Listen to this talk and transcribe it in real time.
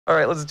All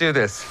right, let's do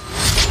this.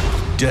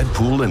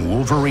 Deadpool and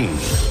Wolverine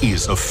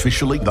is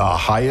officially the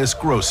highest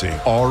grossing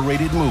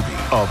R-rated movie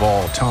of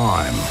all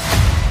time.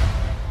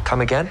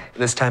 Come again?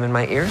 This time in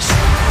my ears?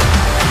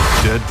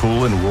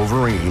 Deadpool and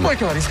Wolverine Oh my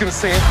God, he's gonna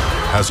say it.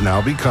 has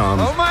now become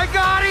Oh my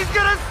God, he's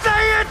gonna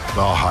say it!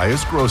 the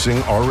highest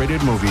grossing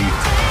R-rated movie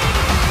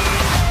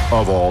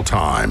of all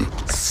time.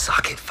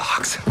 Suck it,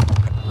 Fox.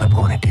 I'm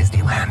going to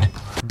Disneyland.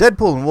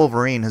 Deadpool and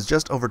Wolverine has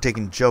just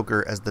overtaken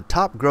Joker as the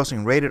top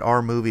grossing rated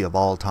R movie of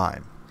all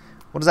time.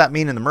 What does that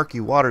mean in the murky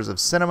waters of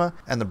cinema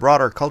and the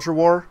broader culture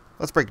war?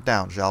 Let's break it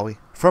down, shall we?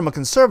 From a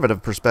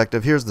conservative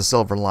perspective, here's the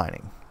silver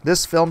lining.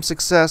 This film's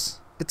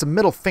success, it's a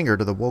middle finger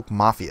to the woke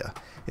mafia.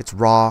 It's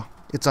raw,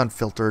 it's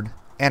unfiltered,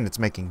 and it's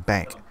making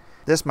bank.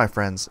 This, my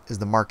friends, is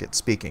the market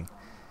speaking.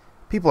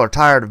 People are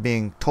tired of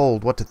being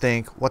told what to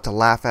think, what to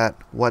laugh at,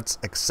 what's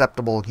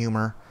acceptable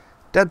humor.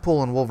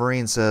 Deadpool and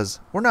Wolverine says,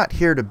 we're not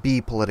here to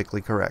be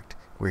politically correct.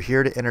 We're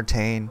here to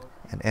entertain,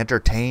 and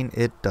entertain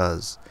it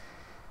does.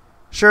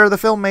 Sure, the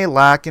film may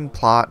lack in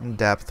plot and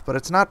depth, but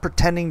it's not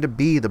pretending to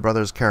be the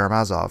Brothers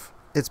Karamazov.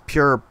 It's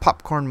pure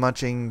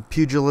popcorn-munching,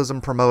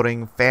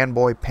 pugilism-promoting,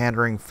 fanboy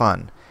pandering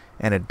fun,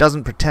 and it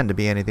doesn't pretend to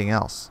be anything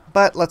else.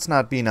 But let's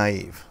not be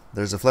naive.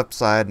 There's a flip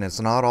side, and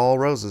it's not all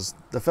roses.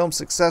 The film's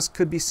success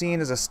could be seen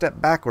as a step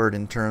backward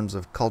in terms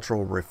of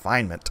cultural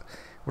refinement.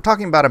 We're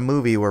talking about a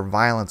movie where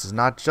violence is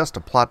not just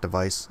a plot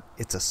device,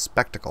 it's a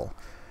spectacle.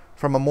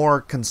 From a more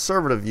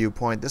conservative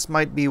viewpoint, this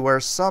might be where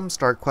some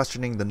start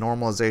questioning the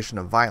normalization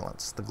of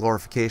violence, the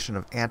glorification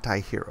of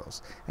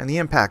anti-heroes, and the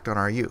impact on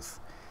our youth.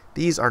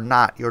 These are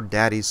not your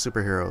daddy's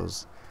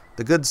superheroes.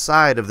 The good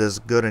side of this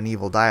good and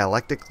evil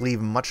dialectic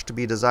leave much to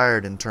be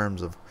desired in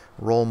terms of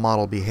role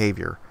model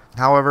behavior.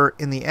 However,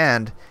 in the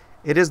end,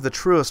 it is the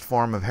truest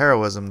form of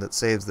heroism that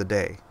saves the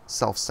day,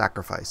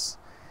 self-sacrifice.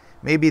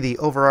 Maybe the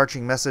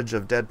overarching message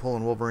of Deadpool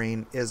and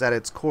Wolverine is at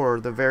its core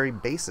the very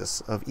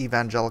basis of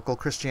evangelical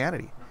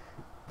Christianity.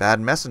 Bad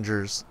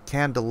messengers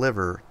can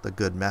deliver the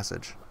good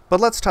message. But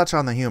let's touch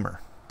on the humor.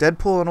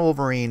 Deadpool and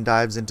Wolverine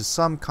dives into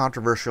some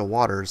controversial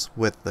waters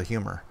with the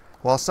humor.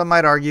 While some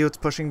might argue it's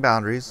pushing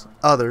boundaries,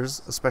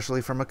 others,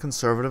 especially from a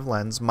conservative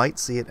lens, might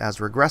see it as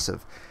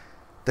regressive.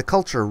 The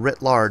culture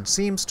writ large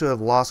seems to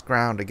have lost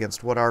ground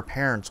against what our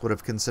parents would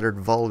have considered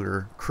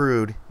vulgar,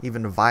 crude,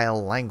 even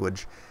vile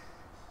language.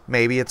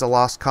 Maybe it's a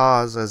lost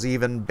cause, as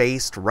even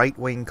based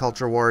right-wing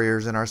culture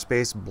warriors in our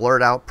space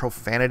blurt out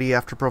profanity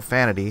after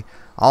profanity,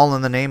 all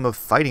in the name of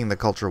fighting the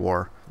culture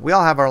war. We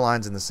all have our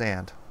lines in the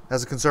sand.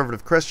 As a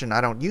conservative Christian,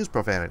 I don't use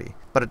profanity,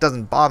 but it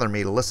doesn't bother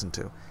me to listen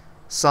to.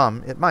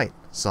 Some, it might.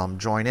 Some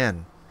join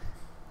in.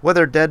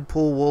 Whether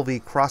Deadpool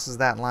Wolvie crosses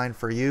that line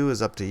for you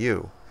is up to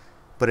you,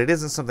 but it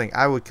isn't something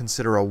I would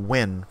consider a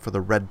win for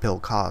the red pill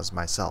cause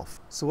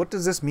myself. So what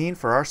does this mean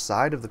for our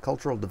side of the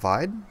cultural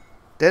divide?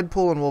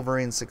 Deadpool and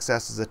Wolverine's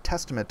success is a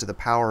testament to the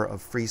power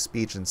of free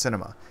speech in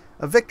cinema,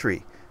 a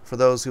victory for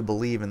those who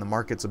believe in the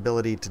market's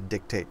ability to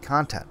dictate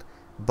content.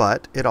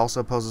 But it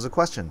also poses a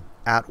question: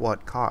 at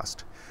what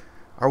cost?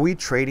 Are we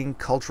trading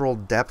cultural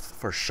depth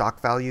for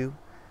shock value?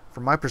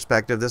 From my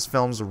perspective, this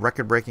film's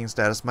record-breaking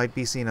status might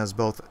be seen as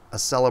both a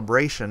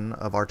celebration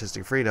of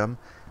artistic freedom,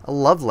 a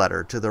love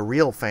letter to the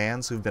real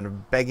fans who've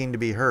been begging to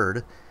be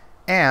heard,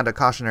 and a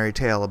cautionary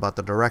tale about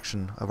the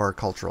direction of our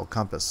cultural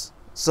compass.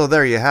 So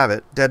there you have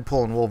it,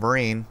 Deadpool and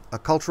Wolverine, a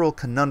cultural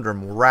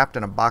conundrum wrapped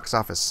in a box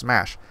office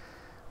smash.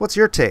 What's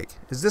your take?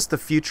 Is this the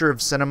future of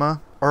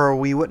cinema, or are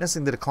we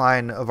witnessing the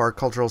decline of our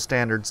cultural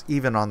standards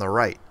even on the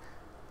right?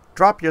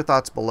 Drop your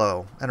thoughts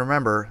below, and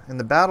remember, in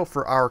the battle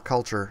for our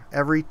culture,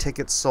 every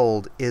ticket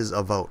sold is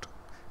a vote.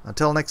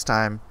 Until next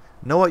time,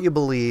 know what you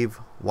believe,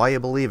 why you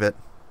believe it,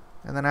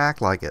 and then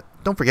act like it.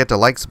 Don't forget to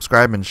like,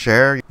 subscribe, and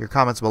share. Your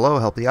comments below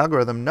help the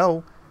algorithm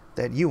know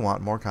that you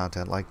want more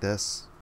content like this.